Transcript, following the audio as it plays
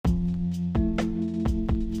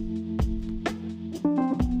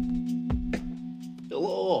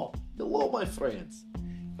my friends,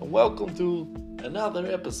 and welcome to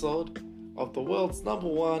another episode of the world's number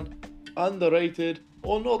one underrated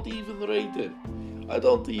or not even rated. I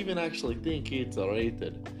don't even actually think it's a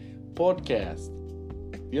rated podcast.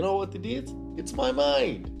 You know what it is? It's My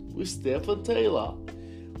Mind with Stephen Taylor.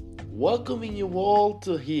 Welcoming you all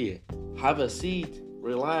to here. Have a seat,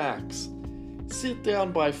 relax, sit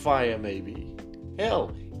down by fire maybe.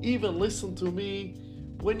 Hell, even listen to me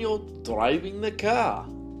when you're driving the car.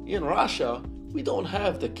 In Russia, we don't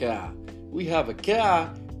have the car. We have a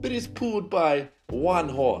car, but it's pulled by one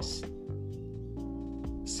horse.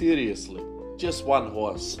 Seriously, just one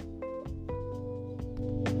horse.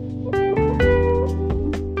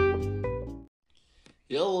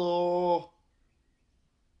 Hello.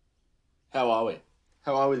 How are we?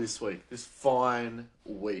 How are we this week? This fine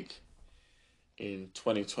week in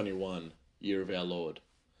 2021, year of our Lord.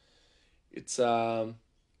 It's been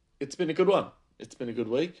a good one. It's been a good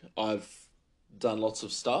week. I've done lots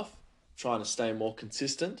of stuff, trying to stay more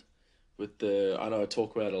consistent with I know I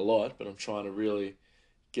talk about it a lot, but I'm trying to really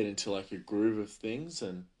get into like a groove of things.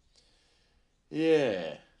 And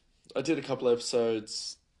yeah, I did a couple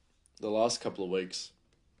episodes the last couple of weeks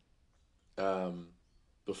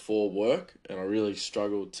before work, and I really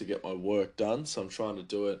struggled to get my work done, so I'm trying to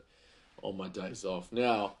do it on my days off.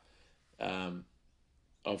 Now,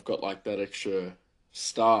 I've got like that extra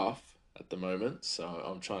staff at the moment, so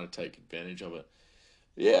I'm trying to take advantage of it.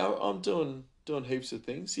 Yeah, I'm doing heaps of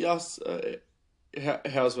things. Yes,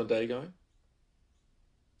 how's my day going?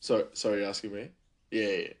 Sorry, you're asking me?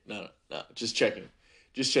 Yeah, no, just checking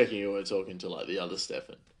you weren't talking to like the other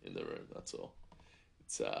Stefan in the room. That's all.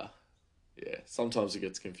 It's yeah. Sometimes it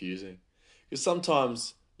gets confusing because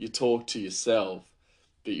sometimes you talk to yourself,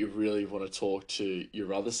 but you really want to talk to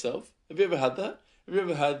your other self. Have you ever had that? Have you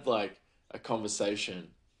ever had like a conversation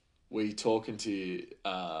where you're talking to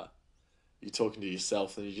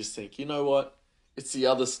yourself and you just think, you know what? It's the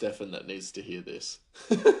other Stefan that needs to hear this.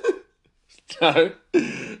 No,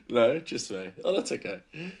 just me. Oh, that's okay.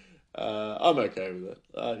 I'm okay with it.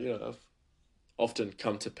 I've often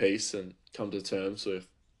come to peace and come to terms with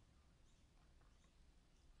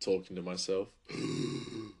talking to myself.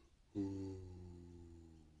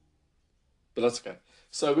 But that's okay.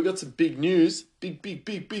 So we got some big news. Big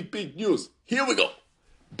news. Here we go.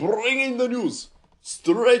 Bringing the news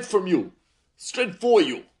straight from you. Straight for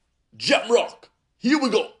you. Jamrock. Here we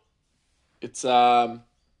go. It's,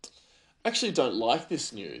 actually don't like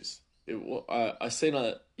this news. I seen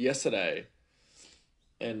it yesterday.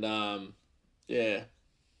 And, yeah.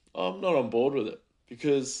 I'm not on board with it.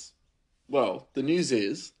 Because, well, the news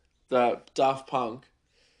is that Daft Punk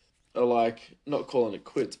are like, not calling it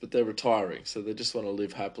quits, but they're retiring. So they just want to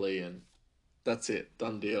live happily and that's it.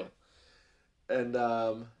 Done deal. And,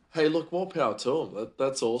 hey, look, more power to them.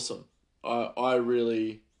 That's awesome. I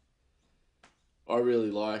really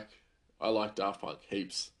like Daft Punk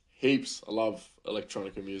heaps. I love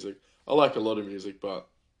electronica music. I like a lot of music, but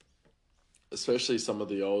especially some of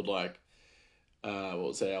the old what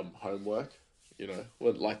was the album, Homework?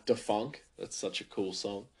 Like Defunk. That's such a cool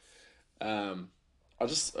song. I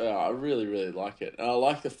really like it. And I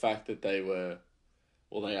like the fact that they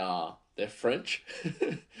are. They're French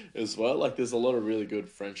as well. Like, there's a lot of really good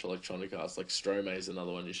French electronic artists. Like, Stromae is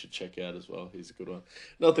another one you should check out as well. He's a good one.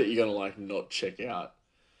 Not that you're going to, not check out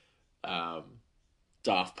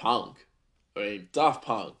Daft Punk. I mean, Daft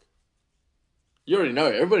Punk. You already know.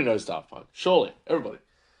 Everybody knows Daft Punk. Surely. Everybody.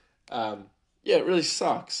 Yeah, it really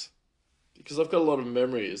sucks. Because I've got a lot of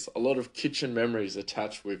memories. A lot of kitchen memories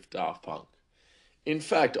attached with Daft Punk. In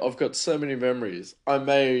fact, I've got so many memories. I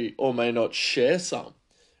may or may not share some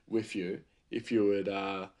with you if you would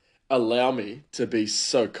allow me to be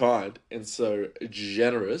so kind and so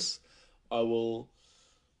generous. I will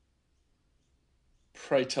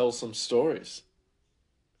pray tell some stories.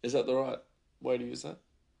 Is that the right way to use that?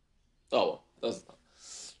 Oh, well, that's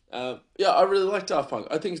not. Yeah, I really like Daft Punk.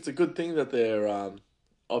 I think it's a good thing that they're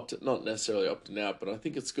not necessarily opting out, but I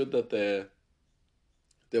think it's good that they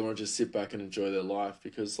want to just sit back and enjoy their life,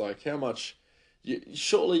 because like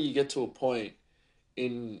surely you get to a point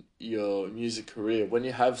in your music career when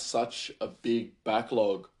you have such a big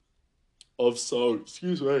backlog of songs,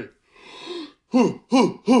 excuse me,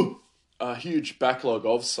 a huge backlog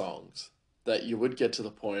of songs, that you would get to the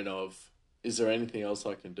point of, is there anything else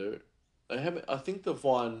I can do? I think they've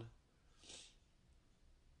won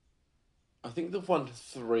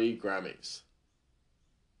 3 Grammys.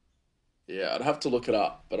 Yeah, I'd have to look it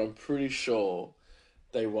up, but I'm pretty sure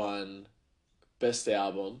they won Best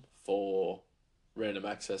Album for Random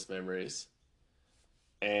Access Memories,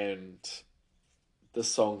 and the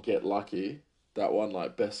song Get Lucky, that one,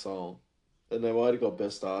 like, Best Song. And they might have got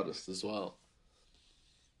Best Artist as well.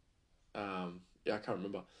 Yeah, I can't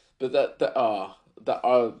remember. But that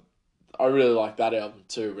I really like that album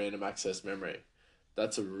too, Random Access Memory.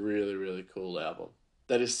 That's a really, really cool album.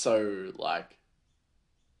 That is so like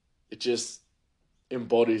it just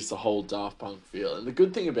embodies the whole Daft Punk feel. And the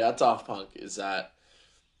good thing about Daft Punk is that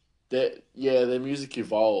their music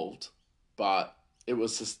evolved, but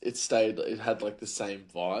it stayed, it had like the same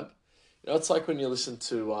vibe. You know, it's like when you listen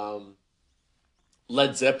to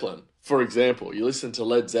Led Zeppelin, for example. You listen to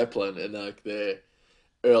Led Zeppelin and like their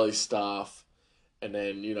early stuff, and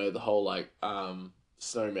then you know the whole like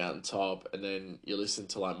Snow Mountain Top, and then you listen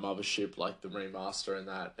to like Mothership, like the remaster and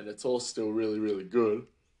that, and it's all still really, really good.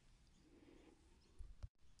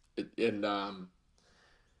 And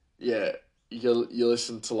yeah, you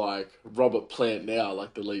listen to like Robert Plant now,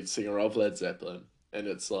 like the lead singer of Led Zeppelin, and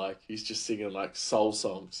it's like he's just singing like soul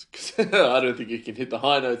songs because I don't think he can hit the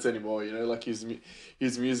high notes anymore. You know, like his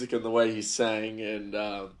music and the way he sang, and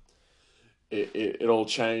it all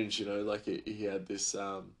changed. You know, like he had this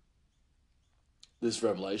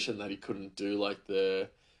revelation that he couldn't do like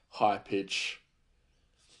high pitch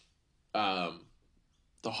um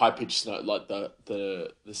the high pitched note, like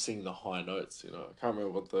the sing the high notes. You know, I can't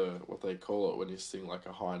remember what they call it when you sing like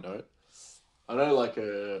a high note. I know like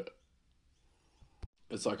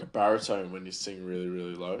it's like a baritone when you sing really,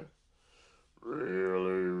 really low,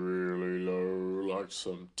 really, really low, like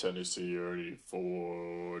some Tennessee Ernie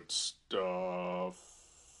Ford stuff.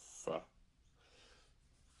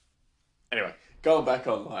 Anyway, going back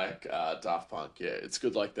on like Daft Punk, yeah, it's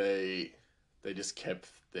good. Like they just kept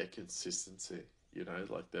their consistency. You know,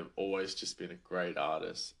 like they've always just been a great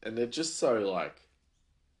artist, and they're just so like.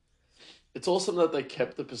 It's awesome that they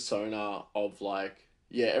kept the persona of like,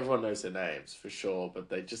 yeah, everyone knows their names for sure, but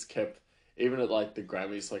they just kept, even at like the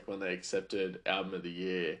Grammys, like when they accepted Album of the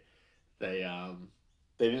Year, they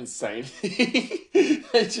they didn't say anything.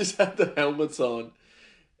 They just had the helmets on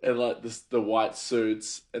and like the white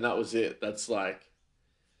suits, and that was it. That's like,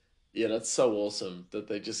 yeah, that's so awesome that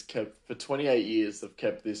they just kept for 28 years. They've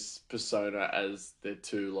kept this persona as their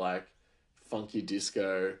two like funky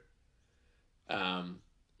disco, um,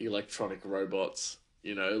 electronic robots.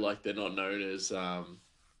 You know, like they're not known as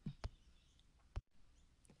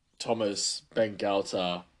Thomas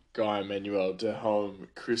Bangalter, Guy Manuel de Home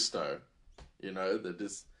Christo. You know, they're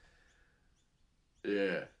just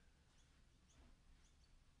yeah,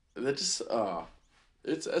 they're just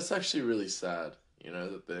it's actually really sad. You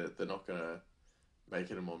know that they're not gonna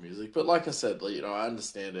make any more music. But like I said, like, you know, I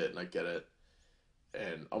understand it and I get it,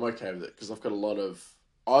 and I'm okay with it because I've got a lot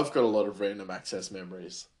of random access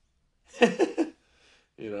memories.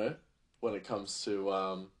 You know, when it comes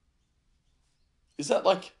to is that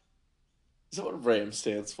like is that what RAM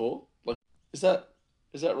stands for? Like, is that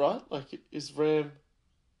is that right? Like, is RAM?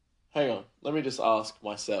 Hang on, let me just ask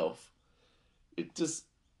myself. It does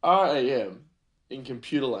RAM in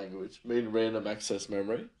computer language mean random access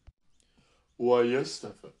memory? Why, yes,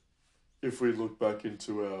 Stefan. If we look back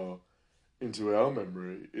into our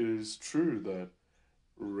memory, it is true that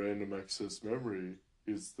random access memory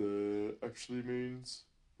is the actually means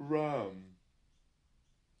RAM.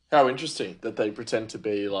 How interesting that they pretend to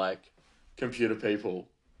be like computer people,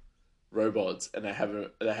 robots, and they have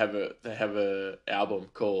a album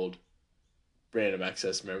called Random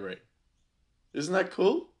Access Memory. Isn't that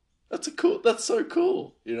cool? That's so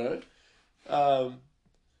cool, you know? Um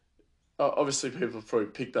Obviously people have probably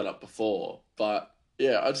picked that up before, but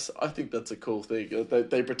yeah, I think that's a cool thing.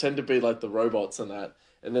 They pretend to be like the robots and that,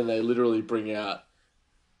 and then they literally bring out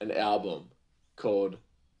an album called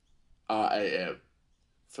RAM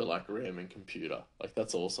for like RAM and computer. Like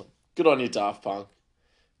that's awesome. Good on you, Daft Punk.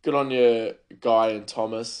 Good on you, Guy and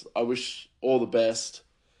Thomas. I wish all the best,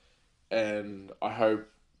 and I hope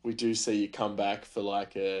we do see you come back for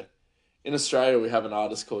like a. In Australia, we have an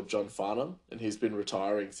artist called John Farnham, and he's been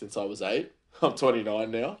retiring since I was 8. I'm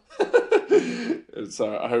 29 now, and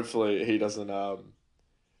so hopefully he doesn't. No,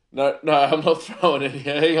 no, I'm not throwing any.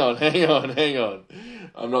 Hang on.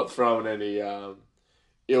 I'm not throwing any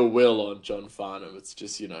ill will on John Farnham. It's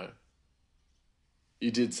just, you know,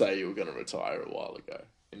 you did say you were going to retire a while ago,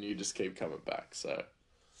 and you just keep coming back. So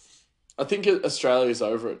I think Australia's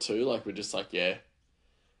over it too. Like we're just like, yeah,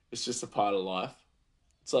 it's just a part of life.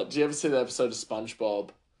 It's like, do you ever see the episode of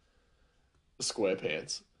SpongeBob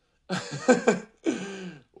SquarePants,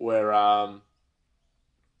 where um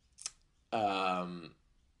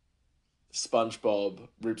SpongeBob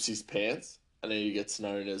rips his pants, and then he gets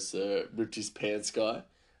known as ripped his pants guy.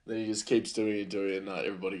 Then he just keeps doing it, and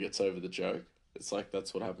everybody gets over the joke. It's like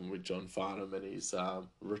that's what happened with John Farnham and his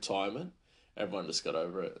retirement. everyone just got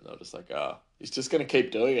over it, and they were just like, he's just gonna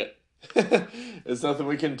keep doing it. There's nothing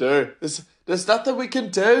we can do. There's nothing we can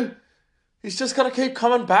do. He's just gonna keep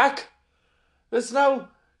coming back. There's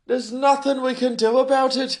nothing we can do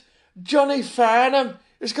about it. Johnny Farnham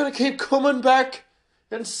is gonna keep coming back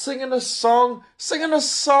and singing us songs.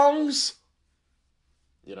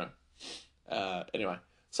 You know. Anyway,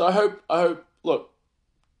 so I hope. Look,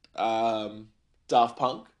 Daft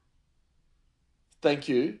Punk. Thank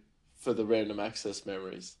you for the random access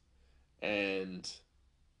memories, and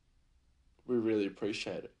we really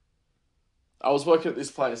appreciate it. I was working at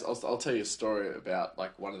this place. I'll tell you a story about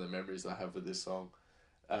like one of the memories I have with this song.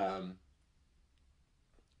 I've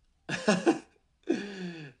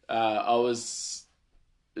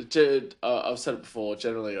said it before.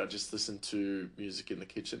 Generally, I just listen to music in the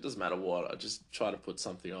kitchen. It doesn't matter what. I just try to put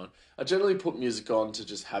something on. I generally put music on to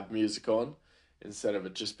just have music on, instead of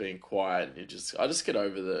it just being quiet. And I just get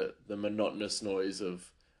over the monotonous noise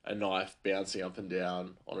of a knife bouncing up and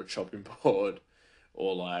down on a chopping board,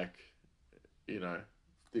 or like, you know,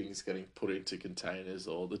 things getting put into containers,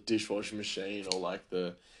 or the dishwashing machine, or like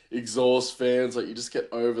the exhaust fans. Like, you just get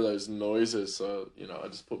over those noises. So, you know, I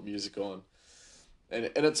just put music on. And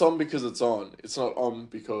it's on because it's on. It's not on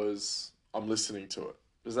because I'm listening to it.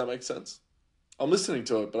 Does that make sense? I'm listening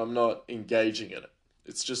to it, but I'm not engaging in it.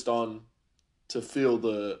 It's just on to feel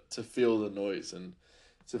the noise and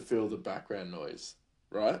to feel the background noise.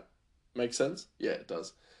 Right? Make sense? Yeah, it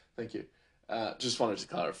does. Thank you. Just wanted to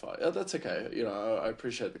clarify. That's okay. You know, I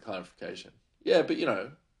appreciate the clarification. Yeah, but you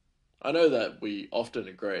know, I know that we often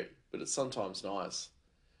agree, but it's sometimes nice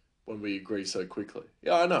when we agree so quickly.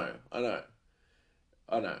 Yeah, I know.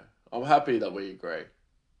 I'm happy that we agree.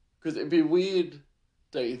 Because it'd be weird,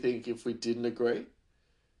 don't you think, if we didn't agree?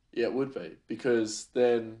 Yeah, it would be. Because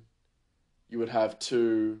then you would have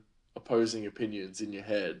two opposing opinions in your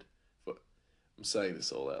head. But I'm saying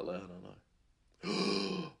this all out loud, I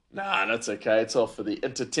know. Nah, that's okay. It's all for the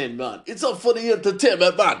entertainment. It's all for the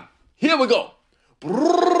entertainment, man. Here we go.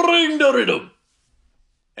 Bring the rhythm.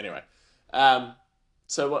 Anyway,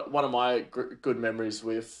 so one of my good memories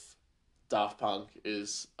with Daft Punk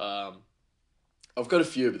is, I've got a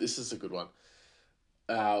few, but this is a good one.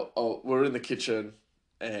 We're in the kitchen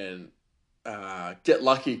and Get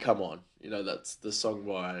Lucky come on. You know, that's the song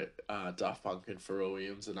by Daft Punk and Pharrell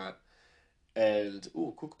Williams and that. And,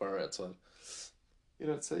 kookaburra outside. You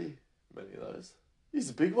don't see many of those. He's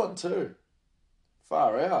a big one too.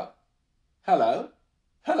 Far out. Hello,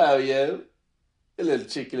 you. A little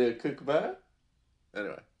cheeky little kookaburra.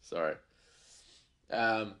 Anyway, sorry.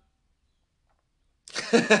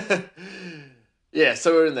 Yeah,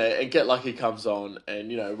 so we're in there, and Get Lucky comes on,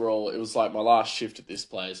 and, you know, it was like my last shift at this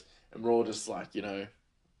place, and we're all just like, you know,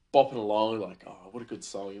 bopping along, like, oh, what a good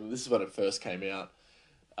song. You know, this is when it first came out,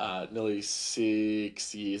 nearly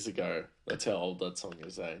 6 years ago. That's how old that song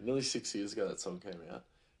is, eh? Nearly 6 years ago that song came out.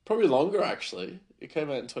 Probably longer, actually. It came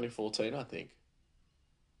out in 2014, I think.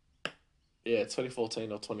 Yeah,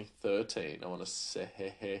 2014 or 2013, I want to say.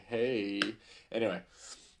 Hey. Anyway,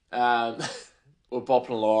 we're bopping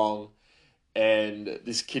along, and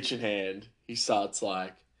this kitchen hand, he starts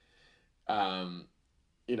like,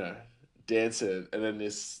 you know, dancing, and then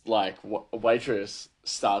this like waitress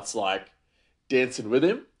starts like dancing with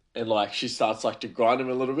him, and like she starts like to grind him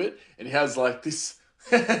a little bit, and he has like this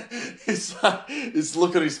this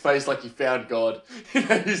look on his face like he found God. You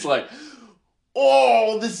know, he's like,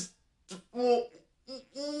 oh,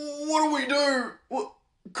 what do we do? What?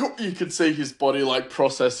 You can see his body like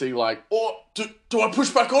processing, like, oh, do I push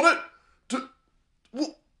back on it?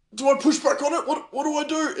 Do I push back on it? What do I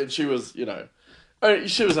do? And she was, you know,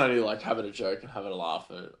 she was only like having a joke and having a laugh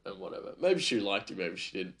and whatever. Maybe she liked him, maybe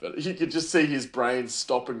she didn't, but you could just see his brain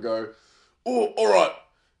stop and go, oh, all right.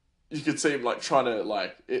 You could see him like trying to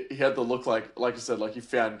like, he had the look like I said, like he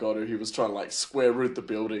found God, or he was trying to like square root the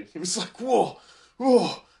building. He was like, whoa,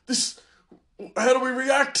 this, how do we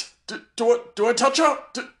react? Do I touch her?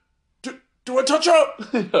 Do I touch her?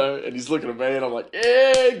 You know, and he's looking at me, and I'm like,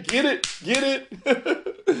 yeah, get it.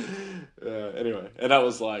 Anyway, and that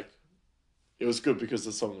was like, it was good because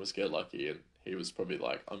the song was Get Lucky, and he was probably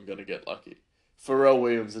like, I'm gonna get lucky. Pharrell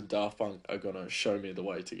Williams and Daft Punk are gonna show me the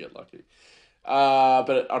way to get lucky.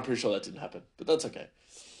 But I'm pretty sure that didn't happen, but that's okay.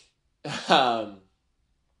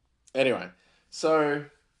 Anyway, so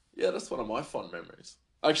yeah, that's one of my fond memories.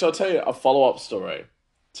 Actually, I'll tell you a follow-up story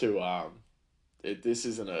to, this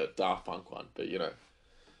isn't a Daft Punk one, but you know,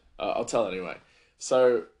 I'll tell anyway.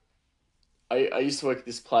 So, I used to work at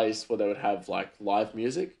this place where they would have like live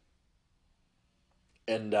music,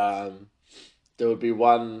 and there would be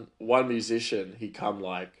one musician. He'd come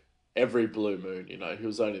like every blue moon. You know, he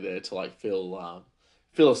was only there to like fill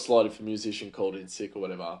a slot if a musician called in sick or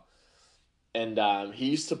whatever. And he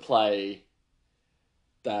used to play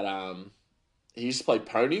that he used to play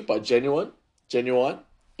Pony by Genuine.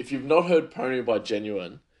 If you've not heard Pony by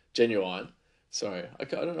Genuine, sorry, I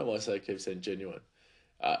don't know why I keep saying Genuine.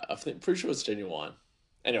 Pretty sure it's Genuine.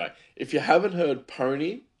 Anyway, if you haven't heard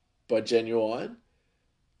Pony by Genuine,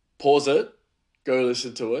 pause it, go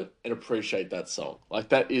listen to it, and appreciate that song. Like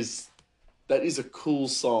that is a cool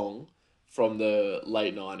song from the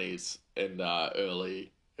late 90s and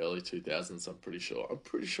early 2000s. I'm pretty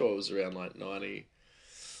sure it was around like 90.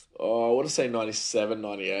 Oh, I want to say 97,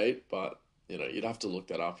 98, but you know you'd have to look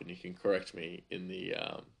that up, and you can correct me in the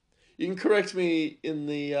in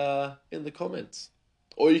the comments.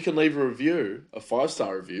 Or you can leave a review, a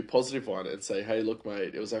 5-star review, positive one, and say, hey, look,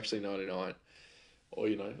 mate, it was actually 99. Or,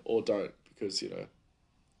 you know, or don't, because, you know,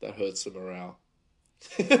 that hurts the morale.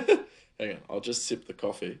 Hang on, I'll just sip the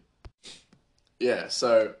coffee. Yeah,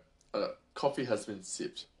 so coffee has been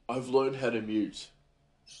sipped. I've learned how to mute,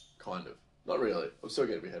 kind of. Not really. I'm still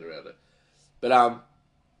getting my head around it. But,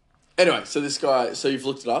 anyway, so this guy, so you've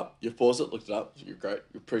looked it up, you've paused it, looked it up, you're great,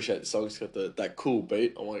 you appreciate the song, it's got that cool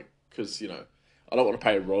beat. I want, because, you know, I don't want to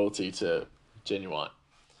pay royalty to Genuine,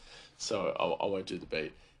 so I won't do the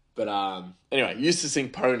beat. But anyway, he used to sing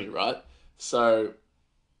Pony, right? So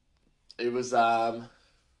it was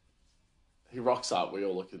he rocks up. We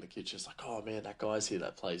all look in the kitchen. It's like, oh man, that guy's here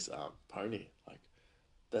that plays Pony. Like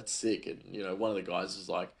that's sick. And you know, one of the guys was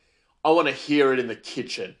like, I want to hear it in the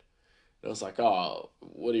kitchen. And I was like, oh,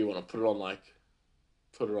 what do you want to put it on? Like,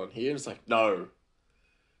 put it on here? And it's like, no,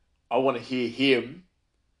 I want to hear him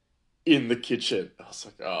in the kitchen. I was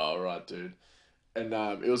like, oh, all right, dude. And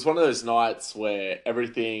it was one of those nights where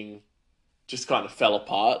everything just kind of fell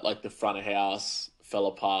apart. Like the front of house fell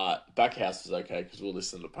apart. Back house was okay because we'll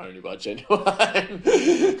listen to Pony by Genuine.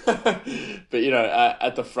 But you know,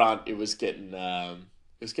 at the front, it was getting a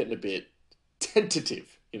bit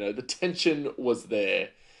tentative. You know, the tension was there,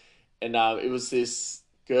 and it was this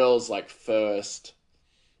girl's like first.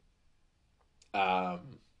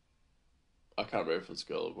 I can't remember if it was a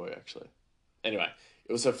girl or boy, actually. Anyway,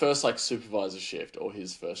 it was her first, like, supervisor shift, or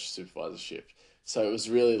his first supervisor shift. So it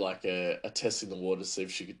was really like a test in the water to see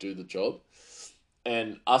if she could do the job.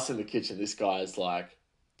 And us in the kitchen, this guy's like,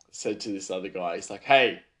 said to this other guy, he's like,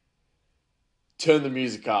 hey, turn the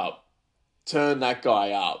music up. Turn that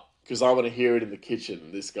guy up, because I want to hear it in the kitchen.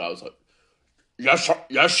 And this guy was like, yes, chef,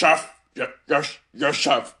 yes,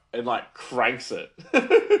 chef. And, like, cranks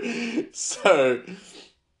it. So...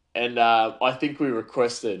 And I think we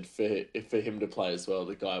requested for him to play as well.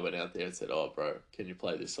 The guy went out there and said, oh, bro, can you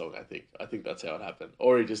play this song? I think that's how it happened.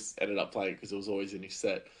 Or he just ended up playing because it was always in his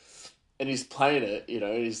set. And he's playing it, you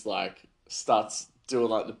know, and he's like, starts doing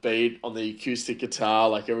like the beat on the acoustic guitar.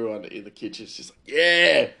 Like everyone in the kitchen's just like,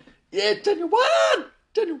 yeah, Genuine,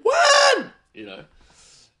 you know.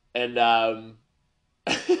 And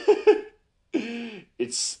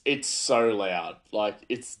it's so loud. Like,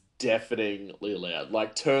 it's deafeningly loud,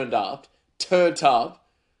 like turned up to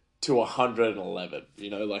 111,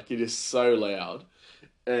 you know, like it is so loud.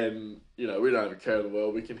 And you know, we don't have a care in the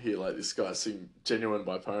world, we can hear like this guy sing Genuine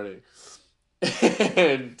by Pony.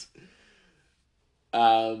 And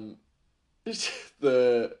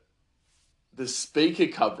the speaker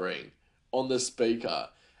covering on the speaker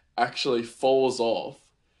actually falls off,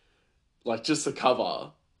 like just the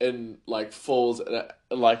cover, and like falls and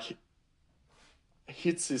like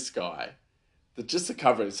hits this guy, just the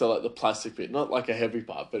covering, so like the plastic bit, not like a heavy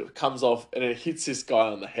part, but it comes off and it hits this guy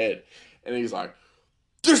on the head, and he's like,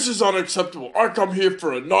 this is unacceptable. I come here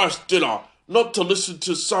for a nice dinner, not to listen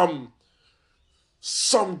to some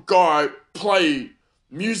guy play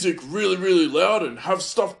music really, really loud and have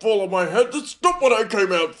stuff fall on my head. That's not what I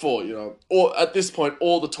came out for, you know. Or at this point,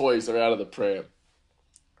 all the toys are out of the pram,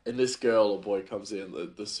 and this girl or boy comes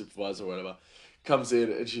in, the supervisor or whatever, comes in,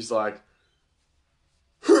 and she's like,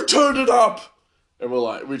 who turned it up? And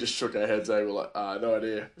we just shook our heads, and we're like, no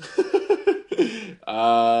idea.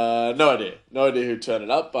 No idea who turned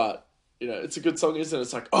it up, but, you know, it's a good song, isn't it?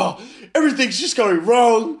 It's like, oh, everything's just going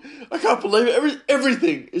wrong. I can't believe it.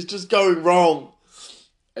 Everything is just going wrong.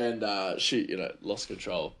 And she, you know, lost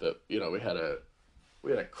control. But, you know, we had a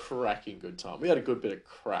cracking good time. We had a good bit of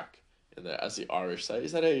crack in there, as the Irish say.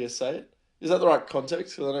 Is that how you say it? Is that the right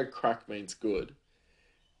context? Because I know crack means good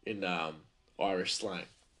in Irish slang.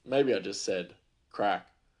 Maybe I just said crack.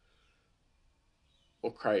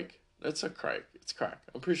 Or Craig. No, it's not Craig. It's crack.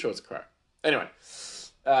 I'm pretty sure it's crack. Anyway,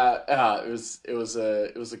 it was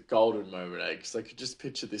a golden moment, because I could just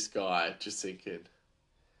picture this guy just thinking,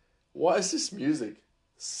 why is this music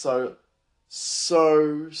So,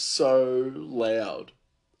 so loud.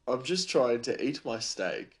 I'm just trying to eat my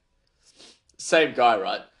steak. Same guy,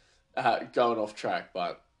 right? Going off track,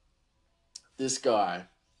 but this guy,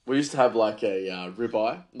 we used to have like a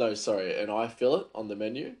ribeye. No, sorry, an eye fillet on the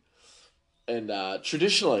menu. And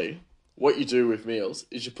traditionally, what you do with meals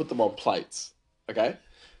is you put them on plates. Okay,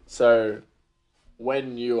 so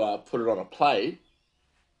when you put it on a plate,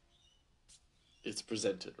 it's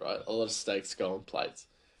presented, right? A lot of steaks go on plates.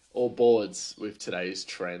 Or boards with today's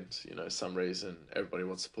trend. You know, some reason everybody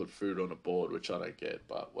wants to put food on a board, which I don't get,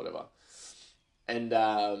 but whatever. And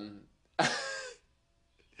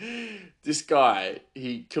this guy,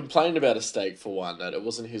 he complained about a steak for one, that it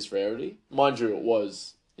wasn't his rarity. Mind you, it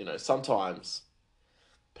was, you know, sometimes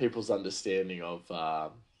people's understanding of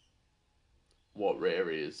what rare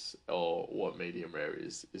is or what medium rare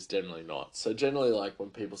is generally not. So generally, like when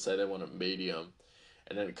people say they want a medium,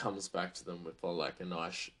 and then it comes back to them with like a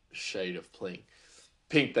nice shade of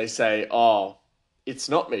pink, they say, "Oh, it's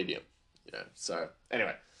not medium," you know. So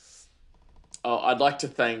anyway, I'd like to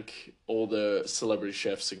thank all the celebrity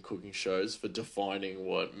chefs and cooking shows for defining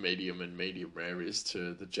what medium and medium rare is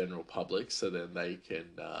to the general public, so then they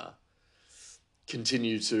can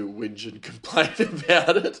continue to whinge and complain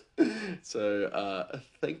about it. So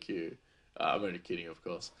thank you. I'm only kidding, of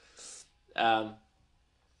course.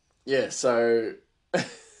 Yeah, so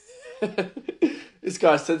this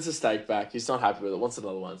guy sends the steak back. He's not happy with it. Wants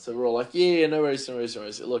another one. So we're all like, yeah, no worries, no worries, no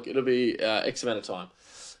worries. Look, it'll be X amount of time.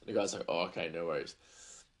 And the guy's like, oh, okay, no worries.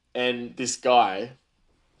 And this guy,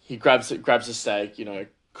 he grabs a steak, you know,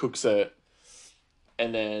 cooks it,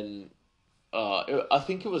 and then I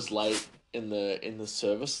think it was late in the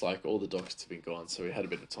service, like all the doctors have been gone, so he had a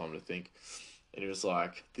bit of time to think. And he was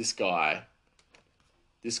like, this guy's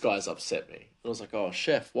upset me. And I was like, oh,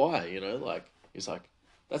 chef, why? You know, like, he's like,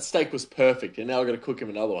 that steak was perfect, and now I've got to cook him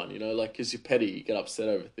another one, you know, like, because you're petty, you get upset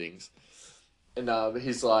over things. And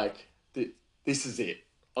he's like, this is it.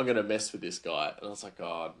 I'm going to mess with this guy. And I was like,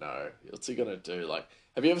 oh, no, what's he going to do? Like,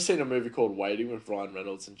 have you ever seen a movie called Waiting with Ryan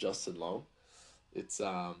Reynolds and Justin Long? It's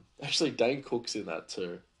actually Dane Cook's in that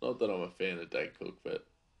too. Not that I'm a fan of Dane Cook, but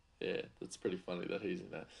yeah, it's pretty funny that he's in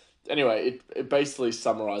that. Anyway, it basically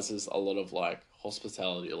summarizes a lot of like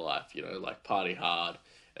hospitality life, you know, like party hard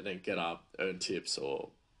and then get up, earn tips, or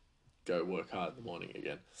go work hard in the morning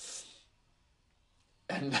again.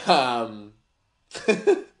 And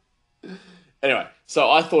anyway, so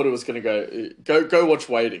I thought it was going to go watch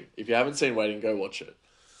Waiting. If you haven't seen Waiting, go watch it.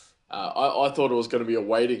 I thought it was going to be a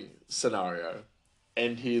waiting scenario,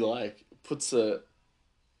 and he like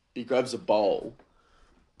he grabs a bowl,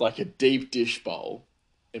 like a deep dish bowl,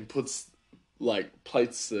 and plates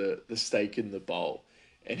the steak in the bowl,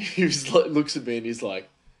 and he was like, looks at me and he's like,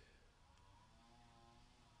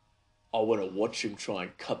 I want to watch him try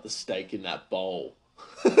and cut the steak in that bowl.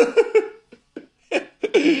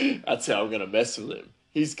 That's how I'm gonna mess with him.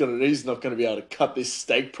 He's not gonna be able to cut this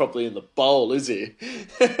steak properly in the bowl, is he?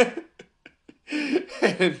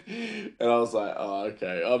 and I was like, oh,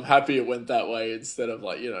 okay. I'm happy it went that way instead of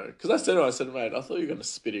like, you know, because I said, mate, I thought you were gonna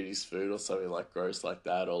spit in his food or something like gross like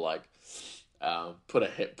that, or like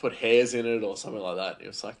put hairs in it or something like that. And he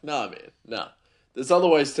was like, nah, man, nah. There's other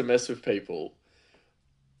ways to mess with people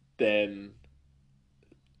than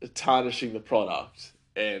tarnishing the product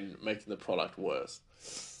and making the product worse.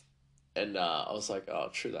 And I was like, oh,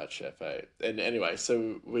 true that, chef, eh? And anyway,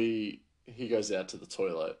 so he goes out to the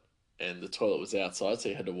toilet, and the toilet was outside, so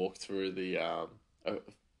he had to walk through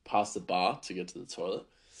past the bar to get to the toilet.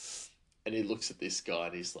 And he looks at this guy,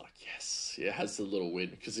 and he's like, yes, yeah, has the little win,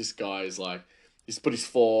 because this guy is like, he's put his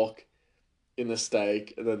fork in the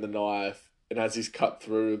steak, and then the knife, and as he's cut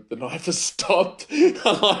through, the knife has stopped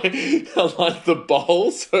unlike the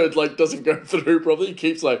bowl, so it like doesn't go through properly. He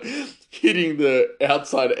keeps like hitting the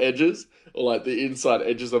outside edges or like the inside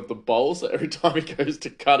edges of the bowl, so every time he goes to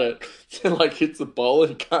cut it, it like hits the bowl and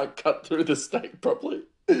he can't cut through the steak properly.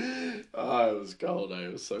 Oh, it was gold, eh?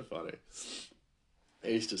 It was so funny.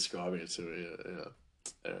 He's describing it to me,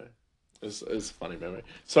 Anyway, it's a funny memory.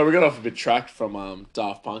 So we got off a bit tracked from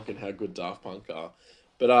Daft Punk and how good Daft Punk are.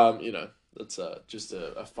 But, you know, that's just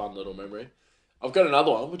a fun little memory. I've got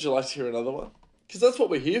another one. Would you like to hear another one? Because that's what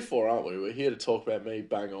we're here for, aren't we? We're here to talk about me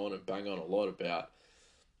bang on a lot about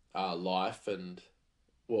life and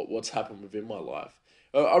what's happened within my life.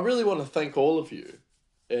 I really want to thank all of you.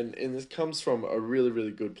 And this comes from a really,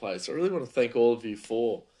 really good place. I really want to thank all of you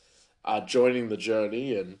for joining the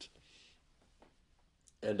journey and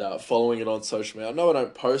following it on social media. I know I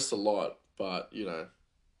don't post a lot, but, you know,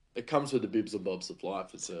 it comes with the bibs and bobs of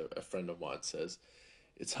life, as a friend of mine says.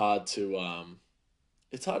 It's hard to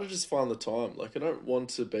it's hard to just find the time. Like, I don't want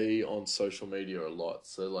to be on social media a lot.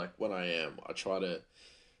 So, like, when I am, I try to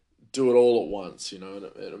do it all at once, and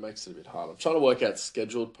it makes it a bit hard. I'm trying to work out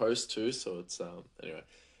scheduled posts too, so it's,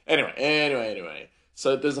 anyway.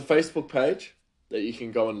 So, there's a Facebook page that you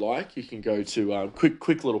can go and like. You can go to,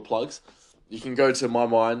 quick little plugs. You can go to My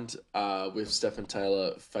Mind with Stephen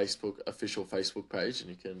Taylor official Facebook page, and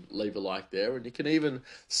you can leave a like there, and you can even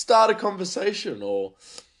start a conversation or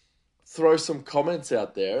throw some comments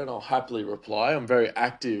out there, and I'll happily reply. I'm very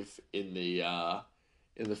active in the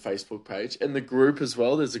Facebook page and the group as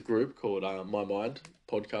well. There's a group called My Mind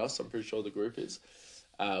Podcast. I'm pretty sure the group is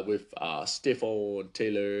with Stefan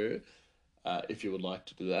Taylor. If you would like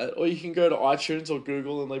to do that, or you can go to iTunes or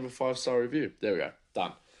Google and leave a 5-star review. There we go,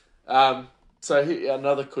 done. So here,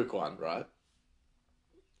 another quick one, right?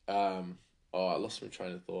 I lost my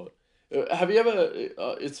train of thought. Have you ever?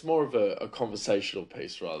 It's more of a conversational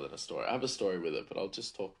piece rather than a story. I have a story with it, but I'll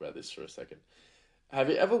just talk about this for a second. Have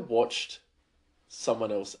you ever watched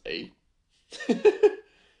someone else eat?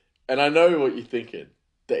 And I know what you're thinking.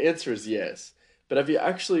 The answer is yes. But have you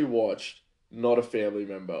actually watched not a family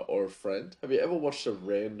member or a friend? Have you ever watched a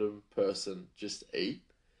random person just eat?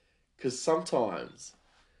 Because sometimes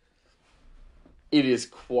it is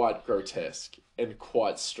quite grotesque and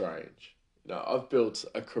quite strange. I've built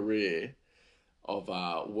a career of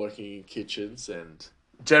working in kitchens and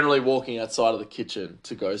generally walking outside of the kitchen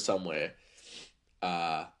to go somewhere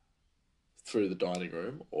through the dining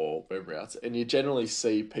room or wherever else, and you generally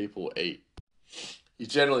see people eat. You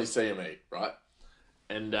generally see them eat, right?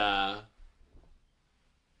 And I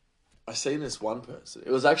seen this one person.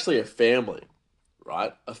 It was actually a family,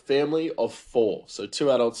 right? A family of 4. So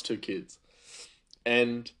 2 adults, 2 kids.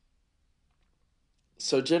 And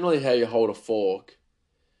so generally how you hold a fork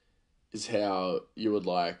is how you would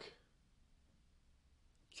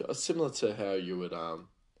similar to how you would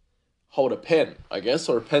hold a pen, I guess,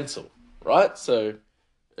 or a pencil, right? So,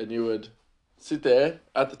 and you would sit there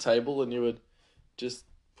at the table and you would just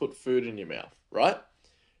put food in your mouth, right?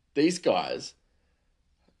 These guys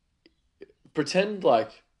pretend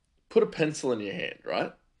put a pencil in your hand,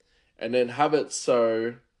 right? And then have it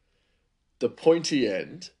so the pointy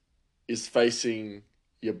end is facing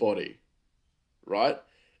your body, right?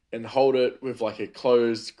 And hold it with a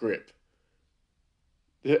closed grip.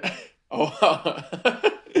 Yeah.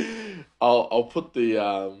 I'll put the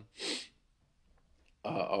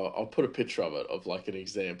I'll put a picture of it of an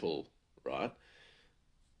example, right?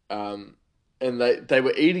 And they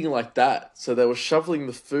were eating like that, so they were shoveling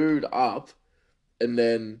the food up, and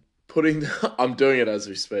then putting I'm doing it as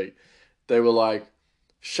we speak. They were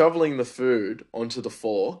shoveling the food onto the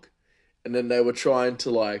fork, and then they were trying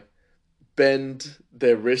to bend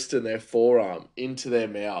their wrist and their forearm into their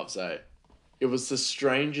mouths. It was the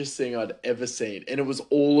strangest thing I'd ever seen, and it was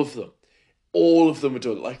all of them. All of them were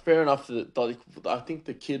doing it. Fair enough that I think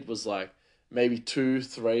the kid was maybe 2,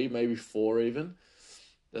 3, maybe 4 even.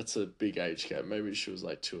 That's a big age gap. Maybe she was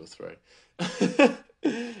 2 or 3.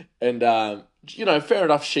 And fair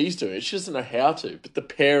enough, she's doing it. She doesn't know how to, but the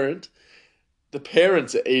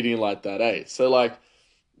parents are eating like that, eh? So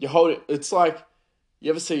you hold it. It's you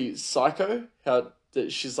ever see Psycho? How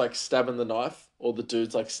she's stabbing the knife, or the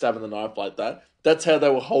dude's stabbing the knife like that. That's how they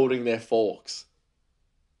were holding their forks.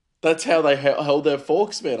 That's how they held their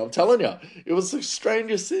forks, man. I'm telling you, it was the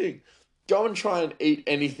strangest thing. Go and try and eat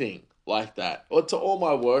anything like that. Or to all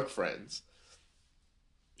my work friends,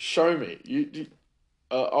 show me.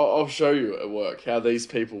 I'll show you at work how these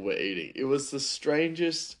people were eating. It was the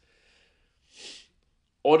strangest,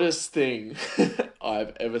 oddest thing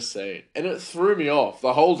I've ever seen. And it threw me off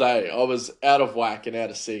the whole day. I was out of whack and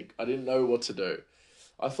out of sync. I didn't know what to do.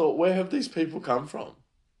 I thought, where have these people come from?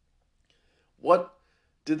 What?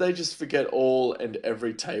 Did they just forget all and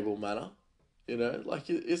every table manner?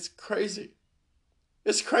 It's crazy.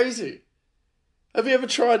 It's crazy. Have you ever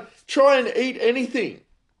try and eat anything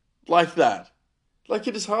like that?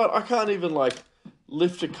 It is hard. I can't even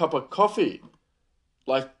lift a cup of coffee.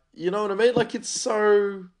 You know what I mean? It's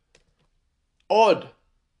so odd.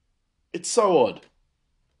 It's so odd.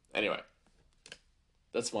 Anyway,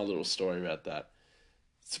 that's my little story about that.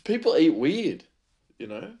 So people eat weird,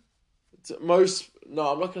 No,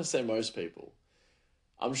 I'm not going to say most people.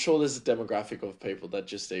 I'm sure there's a demographic of people that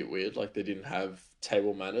just eat weird, they didn't have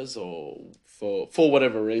table manners or for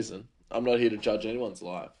whatever reason. I'm not here to judge anyone's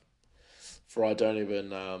life. For I don't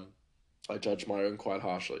even, I judge my own quite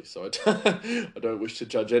harshly. So I don't wish to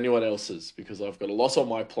judge anyone else's because I've got a lot on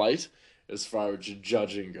my plate as far as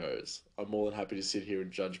judging goes. I'm more than happy to sit here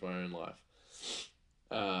and judge my own life.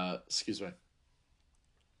 Excuse me.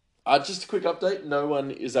 Just a quick update. No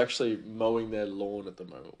one is actually mowing their lawn at the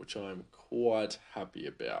moment, which I'm quite happy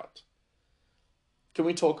about. Can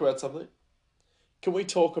we talk about something? Can we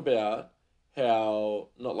talk about how,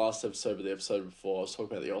 not last episode, but the episode before, I was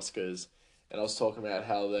talking about the Oscars, and I was talking about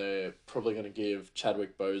how they're probably going to give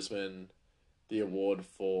Chadwick Boseman the award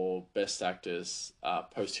for Best Actress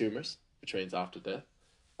posthumous, which means after death,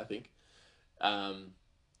 I think. Um,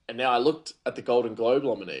 and now I looked at the Golden Globe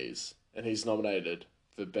nominees, and he's nominated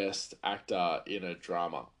for Best Actor in a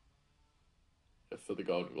Drama for the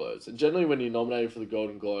Golden Globes. And generally, when you're nominated for the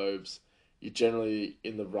Golden Globes, you're generally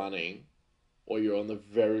in the running, or you're on the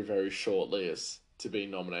very, very short list to be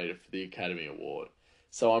nominated for the Academy Award.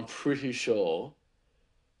 So I'm pretty sure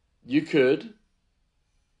you could.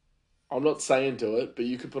 I'm not saying do it, but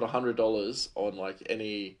you could put $100 on like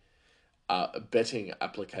any betting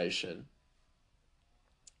application,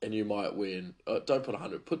 and you might win. Don't put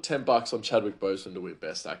 100. Put $10 on Chadwick Boseman to win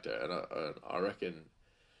Best Actor, and I reckon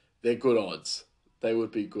they're good odds. They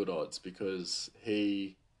would be good odds because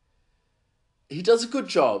he does a good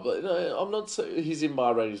job. I'm not saying he's in Ma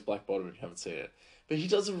Rainey's Black Bottom if you haven't seen it, but he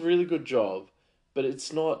does a really good job. But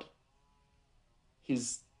it's not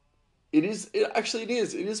his. It is. Actually, it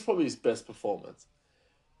is. It is probably his best performance.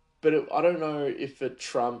 But I don't know if it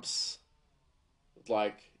trumps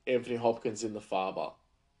like Anthony Hopkins in The Father.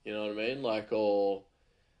 You know what I mean? Like or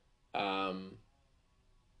um,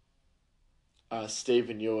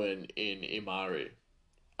 Stephen Ewan in Imari,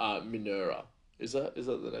 Minura. Is that the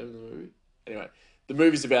name of the movie? Anyway, the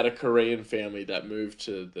movie's about a Korean family that moved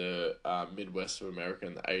to the Midwest of America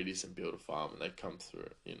in the 80s and built a farm, and they come through.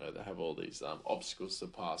 You know, they have all these obstacles to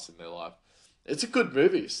pass in their life. It's a good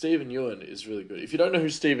movie. Stephen Ewan is really good. If you don't know who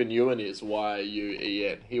Stephen Ewan is,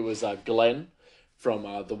 Yuen, he was Glenn from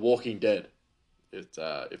The Walking Dead. If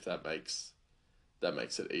that makes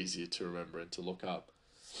it easier to remember and to look up.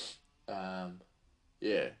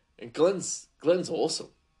 Yeah, and Glenn's awesome.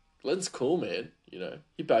 Glenn's cool, man. You know,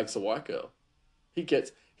 he bags a white girl.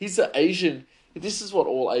 He's an Asian. This is what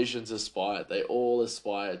all Asians aspire. They all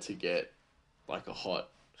aspire to get like a hot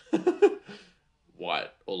white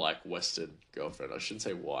or like Western girlfriend. I shouldn't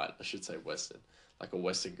say white. I should say Western. Like a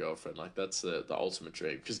Western girlfriend. Like that's the ultimate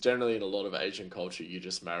dream. Because generally in a lot of Asian culture, you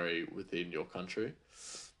just marry within your country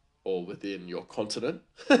or within your continent.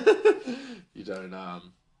 You don't.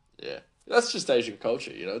 Yeah, that's just Asian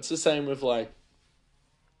culture. You know, it's the same with like.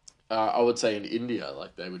 I would say in India,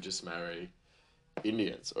 like they would just marry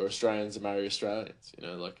Indians or Australians and marry Australians. You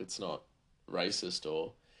know, like it's not racist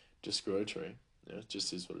or discriminatory. You know, it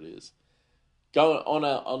just is what it is. Going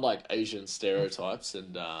on like Asian stereotypes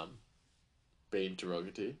and being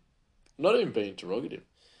derogative. Not even being derogative.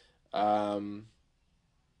 Um,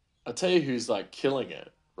 I'll tell you who's like killing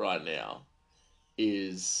it right now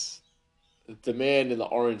is the man in the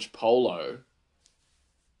orange polo,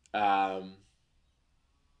 um,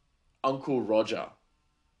 Uncle Roger.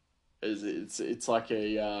 It's like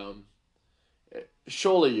a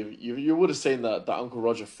surely you would have seen the Uncle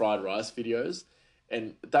Roger fried rice videos,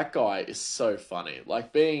 and that guy is so funny.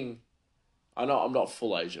 Like being, I know I'm not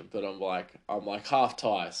full Asian, but I'm like half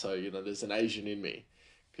Thai, so you know there's an Asian in me,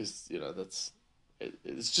 because you know it's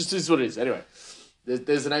just is what it is. Anyway,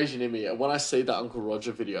 there's an Asian in me, and when I see the Uncle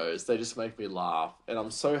Roger videos, they just make me laugh, and I'm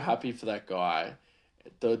so happy for that guy.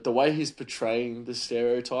 The way he's portraying the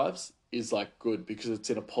stereotypes is like good because it's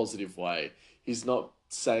in a positive way. He's not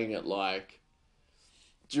saying it like.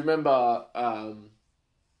 Do you remember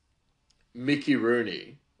Mickey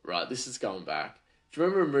Rooney? Right, this is going back. Do you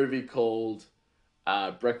remember a movie called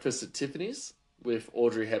Breakfast at Tiffany's with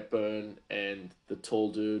Audrey Hepburn and the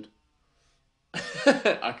tall dude?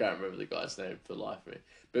 I can't remember the guy's name for the life of me,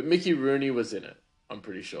 but Mickey Rooney was in it. I'm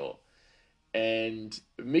pretty sure. And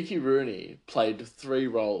Mickey Rooney played three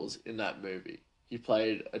roles in that movie. He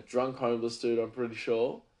played a drunk homeless dude, I'm pretty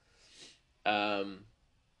sure. Um,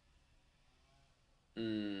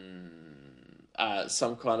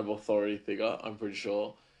 some kind of authority figure, I'm pretty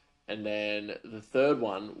sure. And then the third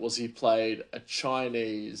one was he played a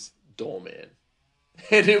Chinese doorman.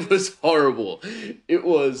 And it was horrible. It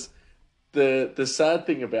was the sad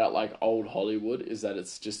thing about like old Hollywood is that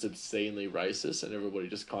it's just obscenely racist and everybody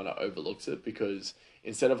just kind of overlooks it because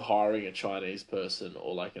instead of hiring a Chinese person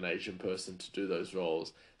or like an Asian person to do those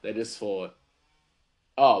roles, they just thought,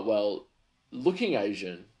 oh well, looking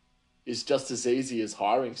Asian is just as easy as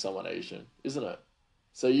hiring someone Asian, isn't it?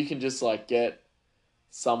 So you can just like get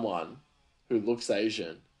someone who looks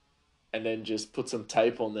Asian and then just put some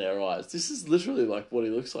tape on their eyes. This is literally like what he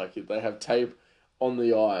looks like. They have tape on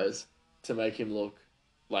the eyes to make him look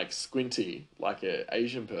like squinty, like an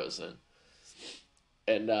Asian person.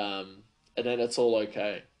 And and then it's all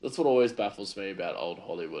okay. That's what always baffles me about old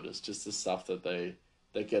Hollywood. It's just the stuff that they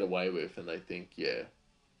get away with, and they think, yeah,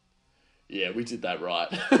 yeah, we did that right.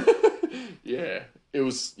 Yeah, it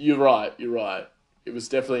was. You're right. You're right. It was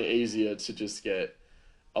definitely easier to just get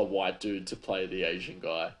a white dude to play the Asian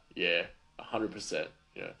guy. Yeah, 100%.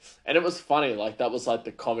 Yeah, and it was funny. Like that was like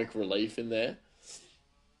the comic relief in there.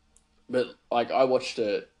 But like I watched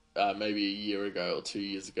it maybe a year ago or 2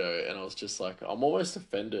 years ago, and I was just like, I'm almost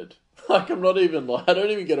offended. Like I'm not even like I don't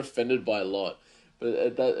even get offended by a lot. But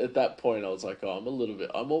at that point, I was like, oh,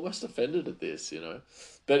 I'm almost offended at this, you know.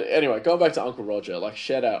 But anyway, going back to Uncle Roger, like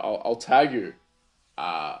shout out, I'll tag you,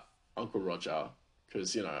 uh, Uncle Roger,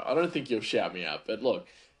 because you know I don't think you'll shout me out. But look,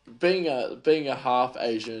 being a half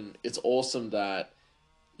Asian, it's awesome that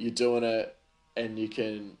you're doing it, and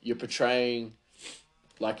you're portraying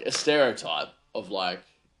like a stereotype of like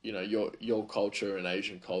your culture and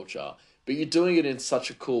Asian culture, but you're doing it in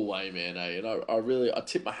such a cool way, man. And I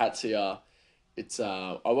tip my hat to you. It's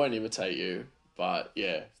I won't imitate you, but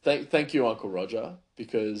yeah, thank you, Uncle Roger,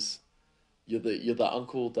 because you're the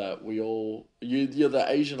uncle that we all you're the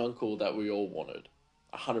Asian uncle that we all wanted,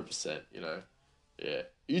 100%. You know, yeah,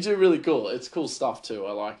 you do really cool. It's cool stuff too.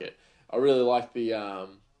 I like it. I really like the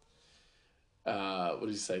what do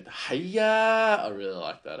you say? The hiya. I really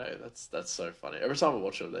like that. Hey, that's so funny. Every time I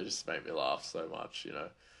watch them, they just make me laugh so much. You know,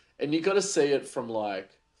 and you got to see it from like,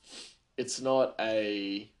 it's not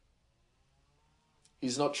a.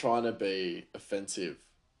 He's not trying to be offensive.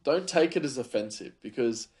 Don't take it as offensive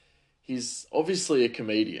because he's obviously a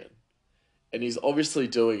comedian, and he's obviously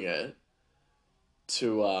doing it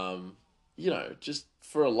to just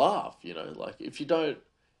for a laugh. You know, like if you don't,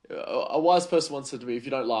 a wise person once said to me, if you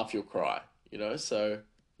don't laugh, you'll cry. You know, so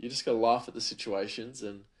you just gotta laugh at the situations,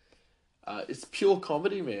 and it's pure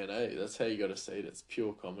comedy, man. Hey, that's how you gotta see it. It's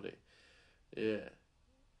pure comedy. Yeah,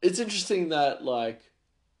 it's interesting that like,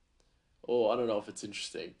 or I don't know if it's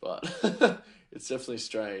interesting, but it's definitely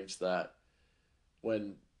strange that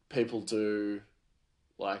when people do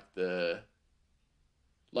like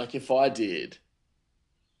like if I did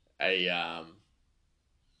a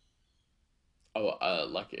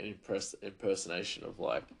like an impersonation of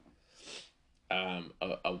like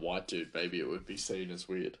a white dude, maybe it would be seen as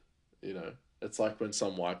weird. You know, it's like when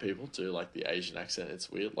some white people do like the Asian accent,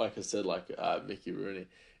 it's weird. Like I said, like Mickey Rooney.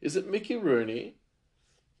 Is it Mickey Rooney?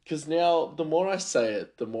 Because now the more I say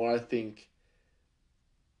it, the more I think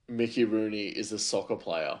Mickey Rooney is a soccer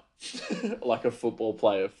player, like a football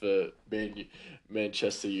player for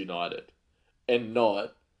Manchester United, and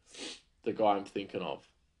not the guy I'm thinking of.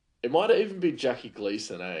 It might even be Jackie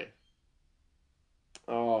Gleason, eh?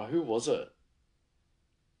 Oh, who was it?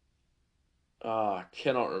 Ah, I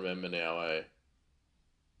cannot remember now, eh?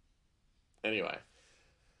 Anyway.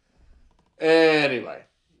 Anyway.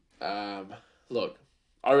 Um, Look,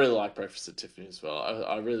 I really like Breakfast at Tiffany as well.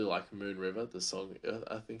 I really like Moon River, the song.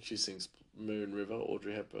 I think she sings Moon River,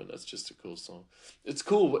 Audrey Hepburn. That's just a cool song. It's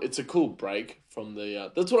cool. It's a cool break from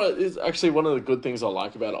the. That's what is actually one of the good things I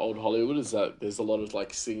like about old Hollywood is that there's a lot of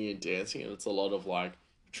like singing and dancing, and it's a lot of like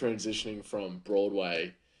transitioning from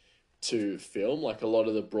Broadway to film. Like a lot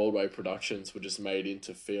of the Broadway productions were just made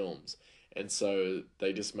into films, and so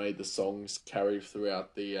they just made the songs carry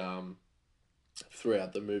throughout the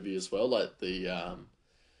movie as well. Like the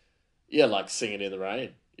yeah, like Singing in the Rain.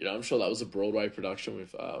 You know, I'm sure that was a Broadway production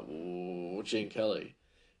with Gene Kelly.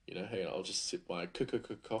 You know, hang on, I'll just sip my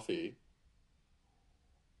coffee.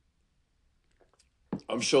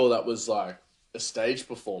 I'm sure that was like a stage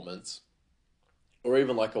performance or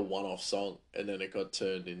even like a one-off song, and then it got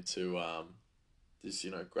turned into this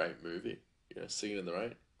great movie. You know, Singing in the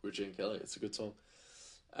Rain with Gene Kelly. It's a good song.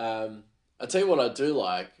 I tell you what, I do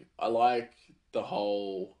like. I like the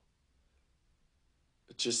whole,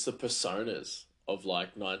 just the personas of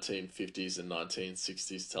like 1950s and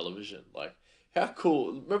 1960s television. Like, how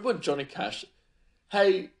cool! Remember when Johnny Cash?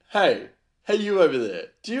 Hey, hey, hey, you over there!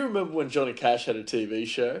 Do you remember when Johnny Cash had a TV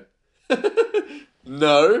show?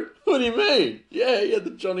 No? What do you mean? Yeah, yeah,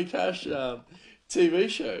 the Johnny Cash TV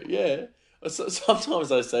show. Yeah.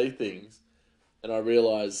 Sometimes I say things and I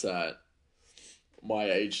realize that my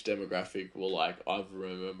age demographic will like either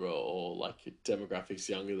remember or like demographics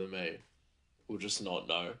younger than me will just not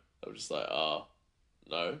know. I'm just like, oh,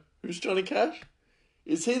 no. Who's Johnny Cash?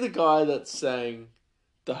 Is he the guy that sang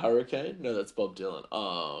The Hurricane? No, that's Bob Dylan.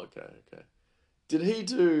 Oh, okay, okay. Did he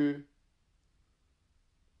do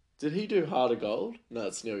Did he do Heart of Gold? No,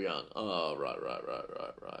 it's Neil Young. Oh, right.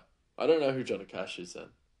 I don't know who Johnny Cash is then.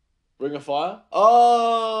 Ring of Fire?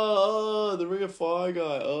 Oh, the Ring of Fire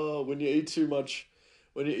guy. Oh, when you eat too much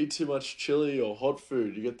chili or hot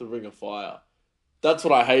food, you get the Ring of Fire. That's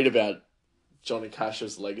what I hate about. Johnny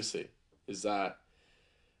Cash's legacy is that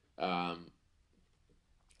um,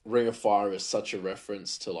 Ring of Fire is such a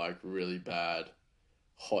reference to like really bad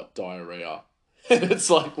hot diarrhea. And it's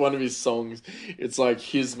like one of his songs. It's like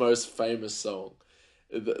his most famous song.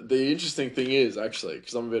 The interesting thing is actually,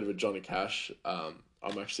 because I'm a bit of a Johnny Cash.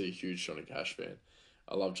 I'm actually a huge Johnny Cash fan.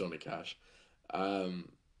 I love Johnny Cash.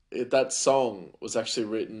 That song was actually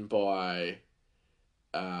written by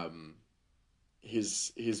um,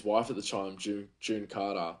 his wife at the time, June